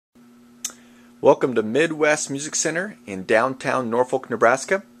Welcome to Midwest Music Center in downtown Norfolk,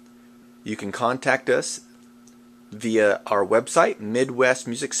 Nebraska. You can contact us via our website,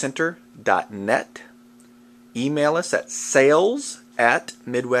 midwestmusiccenter.net. Email us at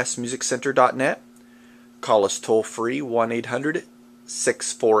sales@midwestmusiccenter.net. Call us toll free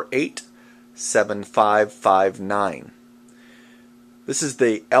 1-800-648-7559. This is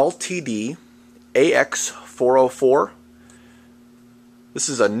the LTD AX-404. This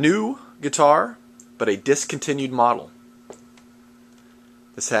is a new guitar, but a discontinued model.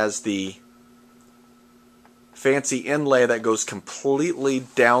 This has the fancy inlay that goes completely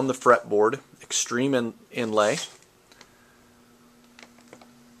down the fretboard, extreme inlay.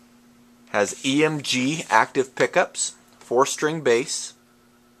 Has EMG active pickups, 4-string bass,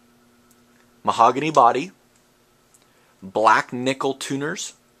 mahogany body, black nickel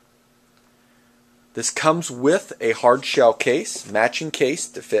tuners. This comes with a hard shell case, matching case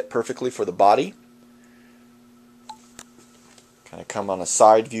to fit perfectly for the body. Kind of come on a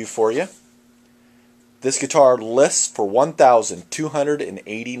side view for you. This guitar lists for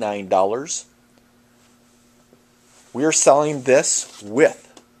 $1,289. We are selling this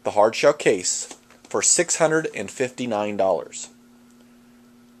with the hard shell case for $659.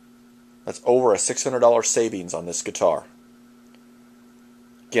 That's over a $600 savings on this guitar.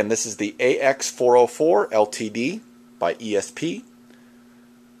 Again, this is the AX-404 LTD by ESP.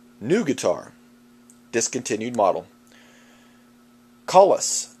 New guitar, discontinued model. Call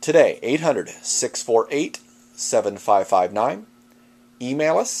us today, 800-648-7559.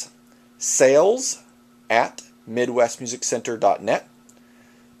 Email us, sales@midwestmusiccenter.net.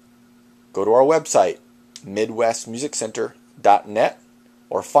 Go to our website, midwestmusiccenter.net,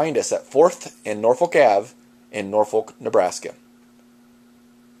 or find us at 4th and Norfolk Ave in Norfolk, Nebraska.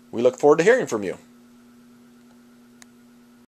 We look forward to hearing from you.